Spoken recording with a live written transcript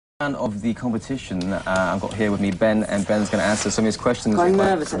Of the competition, I've got here with me Ben, and Ben's going to answer some of his questions. I'm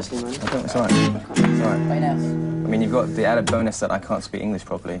nervous, actually, man. I don't, it's alright. It's alright. I mean, you've got the added bonus that I can't speak English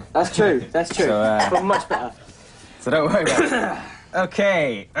properly. That's true, that's true. So, but much better. So don't worry about it.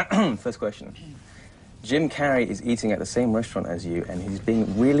 Okay, first question. Jim Carrey is eating at the same restaurant as you, and he's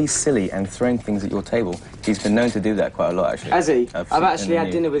being really silly and throwing things at your table. He's been known to do that quite a lot, actually. Has he? I've actually had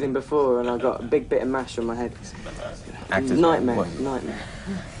dinner with him before, and I got a big bit of mash on my head. Nightmare, what? Nightmare.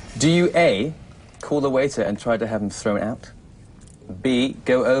 Do you A, call the waiter and try to have him thrown out? B,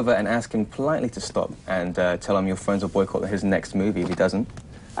 go over and ask him politely to stop and tell him your friends will boycott his next movie if he doesn't?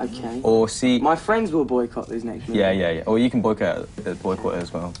 Okay. Or C... My friends will boycott his next movie. Yeah. Or you can boycott it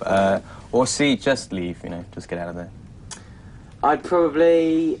as well. Or C, just leave, you know, just get out of there. I'd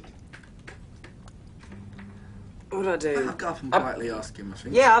probably... What would I do? I'd go up and politely ask him, I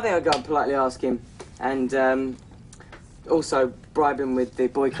think. Yeah, I think I'd go up and politely ask him. And also bribe him with the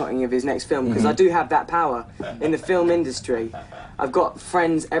boycotting of his next film, because I do have that power in the film industry. I've got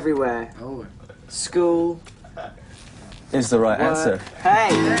friends everywhere. Oh. School. Is the right work. answer.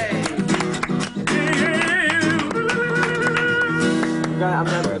 Hey! I'm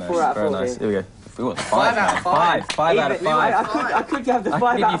going for 4 out of 4 nice. here. Here we go. We got 5 out of 5. 5 out of 5. I could have the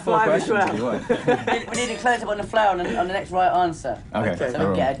 5 out of 5 as well. We need to close up on the flower on the next right answer. Okay.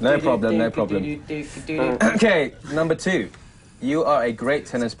 So No problem. Okay, number 2. You are a great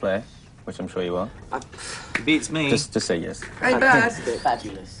tennis player, which I'm sure you are. Beats me. Just say yes. Hey, Bad.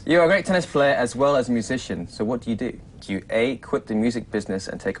 Fabulous. You are a great tennis player as well as a musician, so what do? Do you A, quit the music business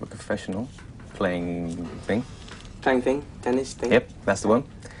and take up a professional playing thing? Playing thing? Tennis thing? Yep, that's the one.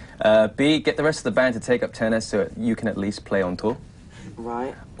 B, get the rest of the band to take up tennis so you can at least play on tour.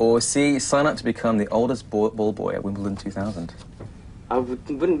 Right. Or C, sign up to become the oldest ball boy at Wimbledon 2000. I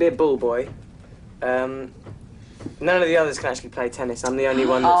wouldn't be a ball boy. None of the others can actually play tennis. I'm the only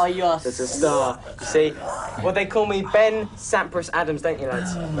one that's a star. You see? Well, they call me Ben Sampras Adams, don't you,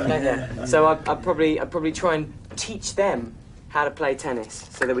 lads? Don't you? So I'd probably try and teach them how to play tennis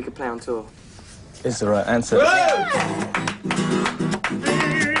so that we could play on tour. Is the right answer.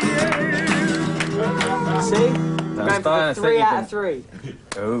 See? Going for 3 out of 3.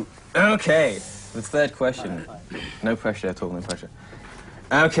 Oh, okay. The third question. No pressure at all, no pressure.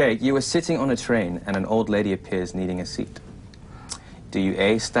 Okay, you were sitting on a train and an old lady appears needing a seat. Do you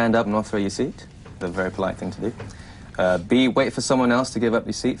A, stand up and not throw your seat? The very polite thing to do. B, wait for someone else to give up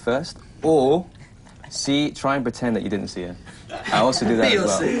your seat first. Or C, try and pretend that you didn't see her. I also do that as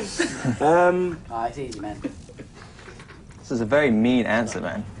well. It's easy, man. This is a very mean answer,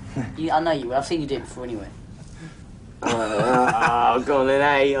 man. I know you will. I've seen you do it before anyway. Oh, go on then,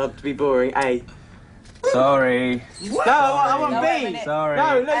 A. I'll be boring. A. Sorry. No, I want B. Sorry.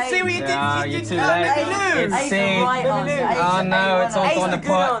 No, see what you did. No, you're too late. It's It's A's C. the right answer. Oh no, it's all A's gone the good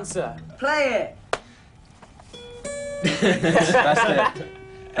apart. answer. Play it.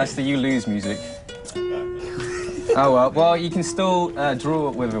 That's the you lose music. Oh well, you can still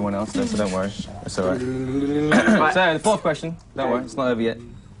draw with everyone else though, so don't worry. That's alright. So, the fourth question. Don't worry, it's not over yet.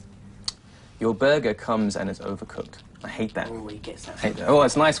 Your burger comes and it's overcooked. I hate that. Oh, he gets that. I hate that. Oh,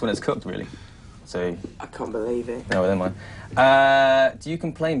 it's nice when it's cooked, really. So... I can't believe it. No, never mind. Do you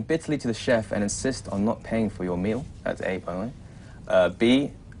complain bitterly to the chef and insist on not paying for your meal? That's A, by the way.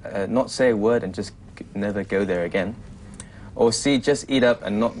 B, not say a word and just never go there again. Or C, just eat up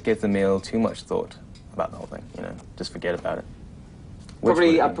and not give the meal too much thought about the whole thing, you know, just forget about it.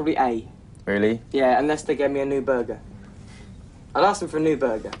 Probably A. Really? Yeah, unless they gave me a new burger. I'd ask them for a new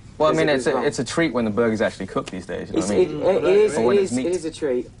burger. Well, I mean, it's a treat when the burger's actually cooked these days, you know what I mean? It is a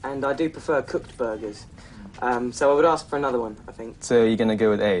treat, and I do prefer cooked burgers. So I would ask for another one, I think. So you're going to go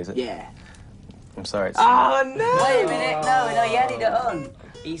with A, is it? Yeah. I'm sorry. It's Oh, no! Wait a minute. No, he added it on.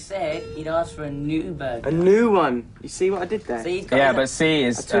 He said he'd ask for a new burger. A new one. You see what I did there? So he's got yeah, but C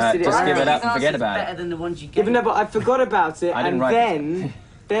is just give it up and forget about better it. than the ones you gave. Even though, but I forgot about it, and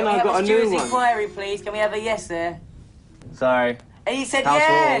then I got a new one. Inquiry, please. Can we have a yes there? Sorry. And he said House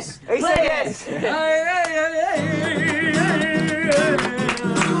yes. rules. He said yes. See?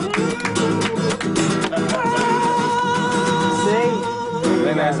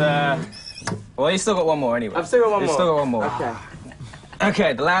 Then there's well, you still got one more anyway. I've still got one more. You've still got one more. Okay.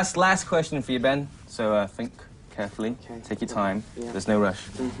 Okay, the last question for you, Ben. So think carefully. Okay. Take your time. Yeah. There's no rush.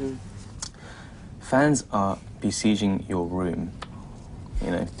 Fans are besieging your room.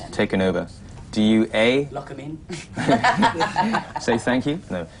 You know, taking over. Do you A... Lock him in. say thank you?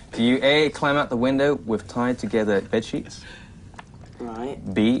 No. Do you A, climb out the window with tied together bed sheets? Right.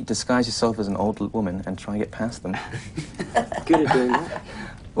 B, disguise yourself as an old woman and try and get past them? Good at doing that.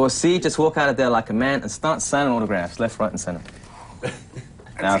 Or C, just walk out of there like a man and start signing autographs, left, right, and centre?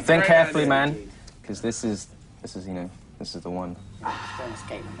 Now think carefully, man, because this is you know, this is the one. Don't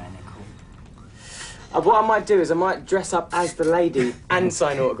escape them, man. They're cool. What I might do is I might dress up as the lady and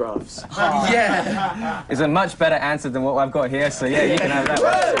sign autographs. Yeah. It's a much better answer than what I've got here, so yeah, you can have that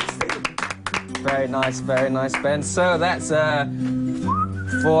one. Very nice, Ben. So that's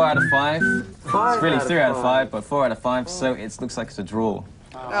 4 out of 5. It's really 3 out of 5, but 4 out of 5, so it looks like it's a draw.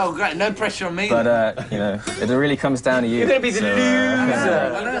 Oh, great. No pressure on me. But, you know, it really comes down to you. You're going to be the loser.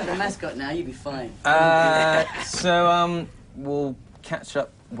 You've got the mascot now, you'll be fine. So, we'll catch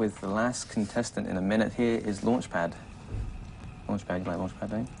up with the last contestant in a minute. Here is Launchpad. Launchpad, you like Launchpad,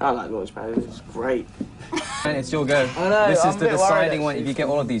 don't you? I like Launchpad, it's great. And it's your go. I know, this I'm is a the bit deciding worried, one. If you get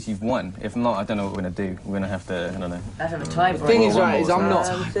all of these, you've won. If not, I don't know what we're going to do. We're going to have to, I don't know. Let's have a tie. The thing is, One right, more, is I'm not...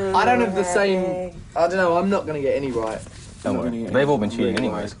 something. I don't have the same... I don't know, I'm not going to get any right. Don't worry. They've all been cheating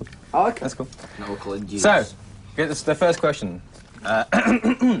anyway. It's cool. Oh, okay. That's cool. No, we'll call it juice. So, get this, the first question.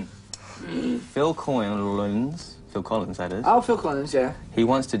 Phil Collins, that is. Oh, Phil Collins, yeah. He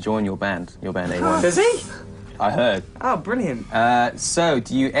wants to join your band A1. Does he? I heard. Oh, brilliant. So,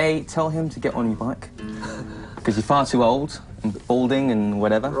 do you A, tell him to get on your bike? Because you're far too old and balding and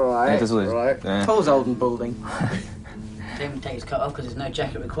whatever. Right, And he does all this- right. Yeah. Paul's old and balding. Tell him to take his coat off because there's no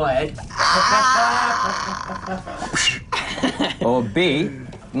jacket required. Or B,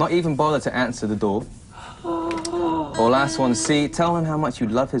 not even bother to answer the door. Or last one, C, tell him how much you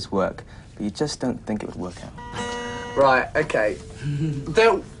love his work, but you just don't think it would work out. Right, okay.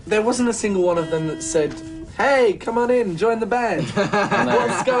 There wasn't a single one of them that said, hey, come on in, join the band.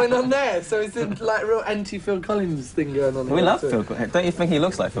 What's going on there? So it's a like real anti-Phil Collins thing going on here. We love too. Phil Collins. Don't you think he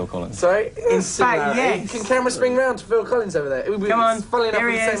looks like Phil Collins? Sorry? In fact, yes. Can camera spring round to Phil Collins over there? Come on, here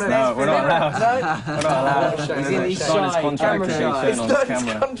he is. No, we're not allowed. No? We're not allowed. He's in his It's not in his shy, contract camera to be shy. shown It's on not his his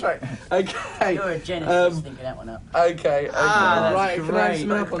camera. contract. Okay. You're a Genesis thinking that one up. Okay. that's right, can I great.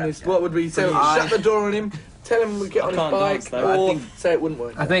 sum up on this? What would we say? Shut the door on him, tell him we get on his can't bike, dance, though. or say it wouldn't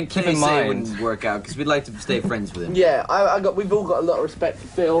work. I think, keep Say in it mind... wouldn't work out because we'd like to stay friends with him. Yeah, we've all got a lot of respect for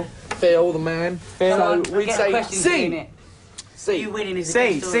Phil. Phil, the man. Phil. So we'd say C. C. You winning is C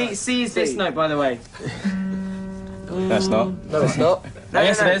against all C is this C. note, by the way. That's not. No, it's not.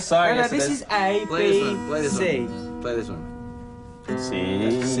 Yes, it is. Sorry, No, yes, it this is. is A, Play this B, one, play this C. Play this one.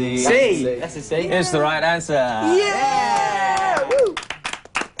 C. C. That's a C. Is the right answer. Yeah! Woo!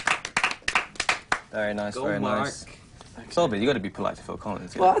 Very nice, Go, very Mark. nice. Solby, you got to be polite to Phil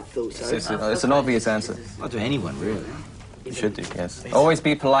Collins. Yeah. Well, I thought so. It's an obvious answer. Not to anyone, really. You should do, yes. Always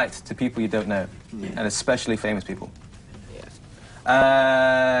be polite to people you don't know, and especially famous people.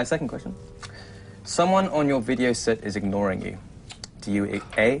 Second question. Someone on your video set is ignoring you. Do you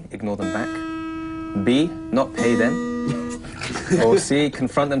A, ignore them back, B, not pay them, or C,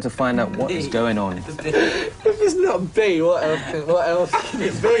 confront them to find out what is going on? If it's not B, what else can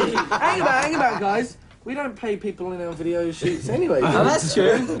it be? hang about, guys. We don't pay people in our video shoots anyway. Oh, that's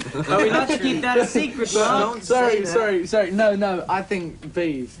true. Are we not to keep that a secret, Mark? Sorry. No, I think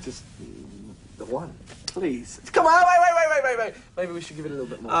B is just the one. Please. Come on, wait. Maybe we should give it a little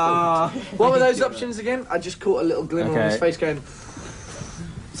bit more. What were those options again? I just caught a little glimmer on his face going...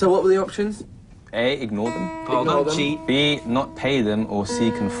 So what were the options? A, ignore them, Paul, Ignore don't them. cheat. B, not pay them, or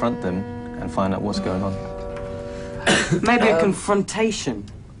C, confront them and find out what's going on. Maybe a confrontation.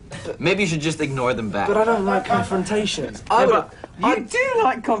 Maybe you should just ignore them back. But I don't like confrontations. You do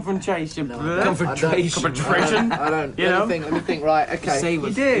like confrontation, brother. Confrontation. I don't. You know? Let me think. Right, okay. Say You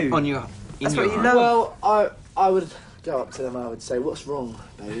what's do. on your... That's your what you heart. love. Well, I would go up to them. I would say, "What's wrong,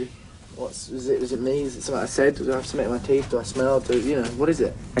 baby? Was it me? Is it something I said? Do I have something in my teeth? Do I smell? What is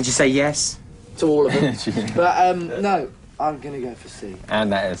it?" And you say yes. To all of them. But no, I'm gonna go for C.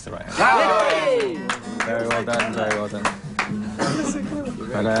 And that is the right answer. Hey! Very well done, very well done.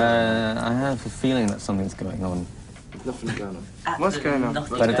 But I have a feeling that something's going on. Nothing's going on. What's going on?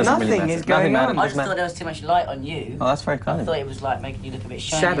 But it doesn't really Nothing matter. is going Nothing on. matters. I just thought there was too much light on you. Oh, that's very I kind. thought it was like making you look a bit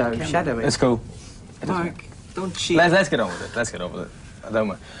shiny. on the camera. Shadowy. It's cool. Mark, don't cheat. Let's get on with it. Let's get on with it. I don't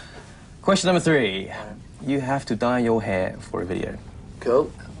mind. Question number 3. You have to dye your hair for a video.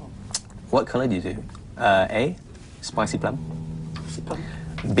 Cool. What colour do you do? A, spicy plum.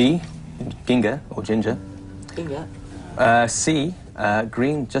 B, ginger or ginger. Finger. C,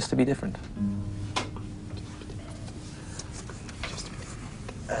 green, just to be different.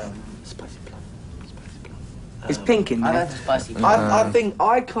 Spicy plum. It's pink in I there. like the spicy. I think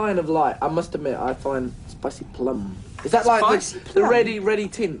I kind of like. I must admit, I find spicy plum Is that like Spicy the ready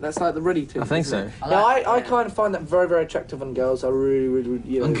tint? That's like the ready tint. I think isn't so. it? Now, I kind of find that very, very attractive on girls. I really,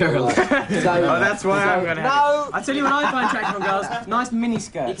 you know. On girls. Like, so, Oh, that's why I'm gonna. No. I tell you what I find attractive on girls: nice mini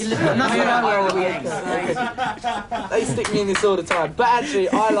skirts. You can look at That's what I wear all the weekends. They stick me in this all the time. But actually,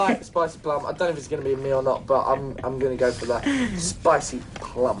 I like spicy plum. I don't know if it's going to be me or not, but I'm going to go for that spicy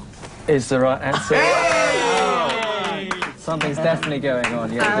plum. Is the right answer. Hey! Something's definitely going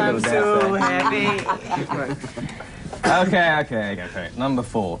on. Yeah, I'm there's a so little dance happy. there. Okay. Number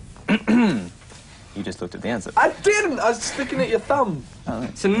 4. You just looked at the answer. I didn't. I was just looking at your thumb.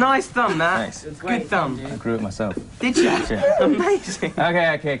 It's a nice thumb, that. Nice. Good thumb. I grew it myself. Did you? Yeah. Amazing.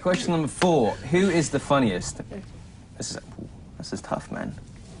 Okay. Question number 4. Who is the funniest? This is tough, man.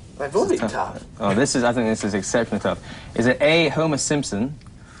 They've all been tough. Oh, I think this is exceptionally tough. Is it A, Homer Simpson?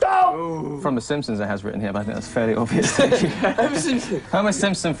 No! From The Simpsons, it has written here, but I think that's fairly obvious. Thank you. Homer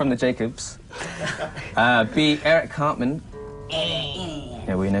Simpson from The Jacobs. B, Eric Cartman.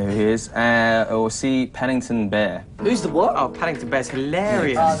 Yeah, we know who he is. Or C, Paddington Bear. Who's the what? Oh, Paddington Bear's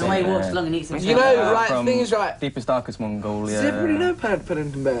hilarious. Oh, the way he walks along and eats himself. You know, right, from the thing is, right. Deepest, Darkest Mongolia. Does everybody know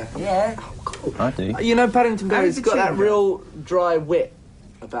Paddington Bear? Yeah. I do. You know Paddington Bear How has did got the that tune real dry wit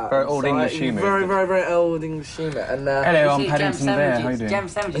about Very him. old So, English like, humour. Very, very, very old English humour. And Hello, I'm Is it Paddington jam Bear. How you sandwiches? doing? Jam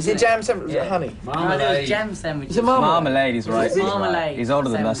sandwiches. is it jam sandwich? Yeah. Is it honey? No, there was jam sandwiches. Is it marmalade? Marmalade, he's right. Is it marmalade? He's older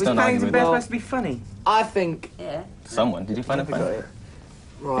than us, Was don't argue Paddington with Bear him. supposed to be funny? I think. Yeah. Someone, did you find it I got funny? it.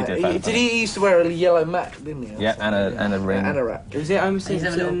 Right. He did find it Did he used to wear a yellow mat, didn't he? Yeah, and a ring. And a wrap. Was it Homer He's having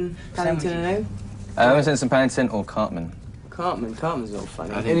Simpson, Paddington and who? Homer Simpson, Paddington, or Cartman? Cartman's all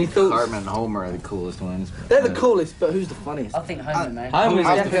funny. I And he think thought- Cartman and Homer are the coolest ones. They're the coolest, but who's the funniest? I think Homer, man. Homer's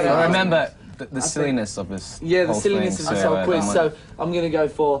I'm definitely gonna- I remember the silliness of this. Yeah, the whole silliness thing, of this so, whole quiz. I'm So I'm going to go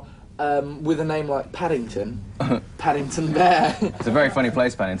for, with a name like Paddington, Paddington Bear. It's a very funny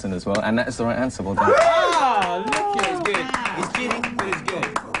place, Paddington, as well, and that is the right answer. Well done. Oh, look, it's good. It's cheating, but it's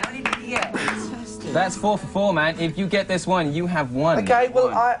good. How many did you get? That's 4 for 4, man. If you get this one, you have won. Okay, well,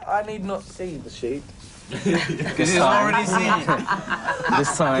 I need not see the sheet. This He's time. already seen it.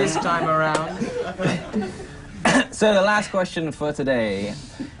 This time. This time around. So the last question for today,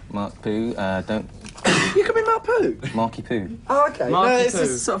 Mark Poo. Don't You can be Mark Poo. Marky Poo. Oh, okay. Marky no, it's Poo. the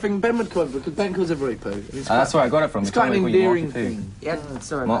sort of thing Ben would call it, because Ben calls everybody Poo. That's where I got it from. It's He told quite an me to call you endearing Marky Poo. thing. Yeah,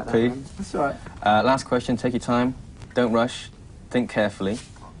 sorry Mark about that. Poo. man. That's all right. Last question. Take your time. Don't rush. Think carefully.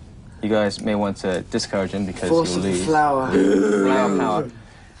 You guys may want to discourage him because Force you'll of the lose. flower. Flower power.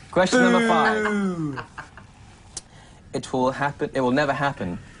 Question number 5. It will happen. It will never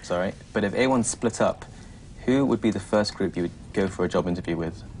happen. Sorry, but if A1 split up, who would be the first group you would go for a job interview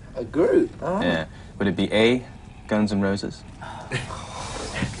with? A group. Oh. Yeah. Would it be A, Guns N' Roses?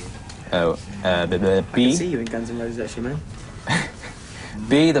 The I B. see you in Guns N' Roses, actually, man.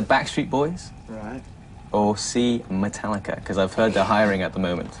 B, the Backstreet Boys, Right. or C, Metallica? Because I've heard they're hiring at the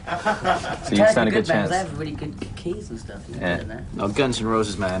moment. So you Metallica stand a good bands, chance. They have really good keys and stuff. You Yeah. know, No, Guns N'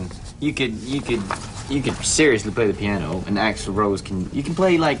 Roses, man. You could seriously play the piano, and Axl Rose you can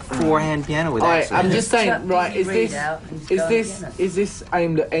play like 4-hand piano with Alright, Axl. I'm just saying, Chuck right, Dizzy Reed out and just go again. is this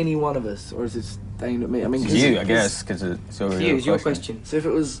aimed at any one of us, or is this aimed at me? I mean, It's you, I guess, because it's your You, it's your question. So if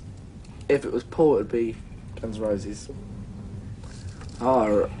it was Paul, it'd be Guns N' Roses.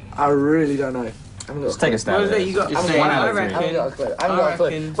 Oh, I really don't know. I haven't got Just take a stab. Well, at there it. you got. Just I say one reckon- out I of three. haven't got a clue. I haven't got a clue.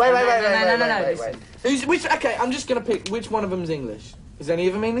 reckon- Wait. No. Who's which? Okay, I'm just gonna pick which one of them's English. Is any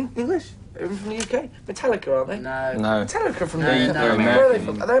of them English? Everyone from the UK? Metallica, aren't they? No. No. Metallica from No, the no, UK. they're Where are they American.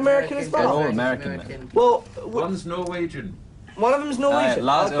 from? Are they American as They're all well? American. Well, One's Norwegian. one of them's Norwegian.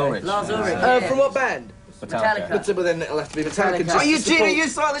 Lars Okay. Ulrich. Lars Ulrich. Yeah. From what band? Metallica. But then it'll have to be Metallica. Metallica. just Oh, you to cheated, support- you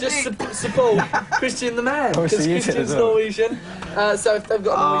saw the just cheat. support Christian the man, Oh, because so you did as Christian's well. Norwegian. So if they've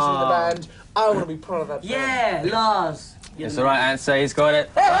got a Norwegian in the band, I want to be part of that. band. Yeah, Lars. It's the right answer. He's got it.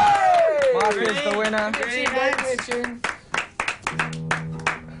 Hey! Mark is the winner.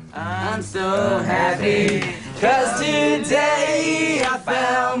 I'm so happy, 'cause today I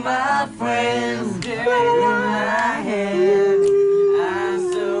found my friends doing my head.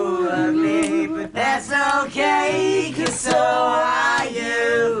 I'm so ugly, but that's okay, 'cause so are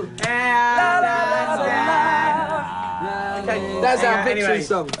you. Okay, that's our victory Anyway.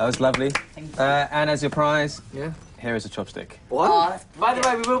 song. That was lovely. And as your prize, Yeah. here is a chopstick. What? Oh, that's By the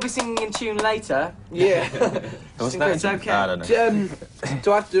way, we will be singing in tune later. Yeah. What's It's okay. I don't know.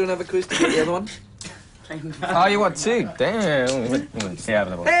 Do I have to do another quiz to get the other one? Oh, you want 2? Damn. Yeah,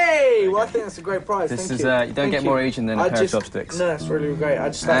 another one. Hey! Well, I think that's a great prize. This Thank is, you. you don't Thank get you. more Asian than a I pair just- of chopsticks. No, that's really great. I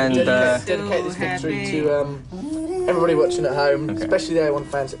just like And, to dedicate this victory to everybody watching at home, especially the A1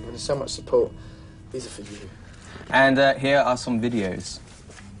 fans that have given us so much support. These are for you. And here are some videos.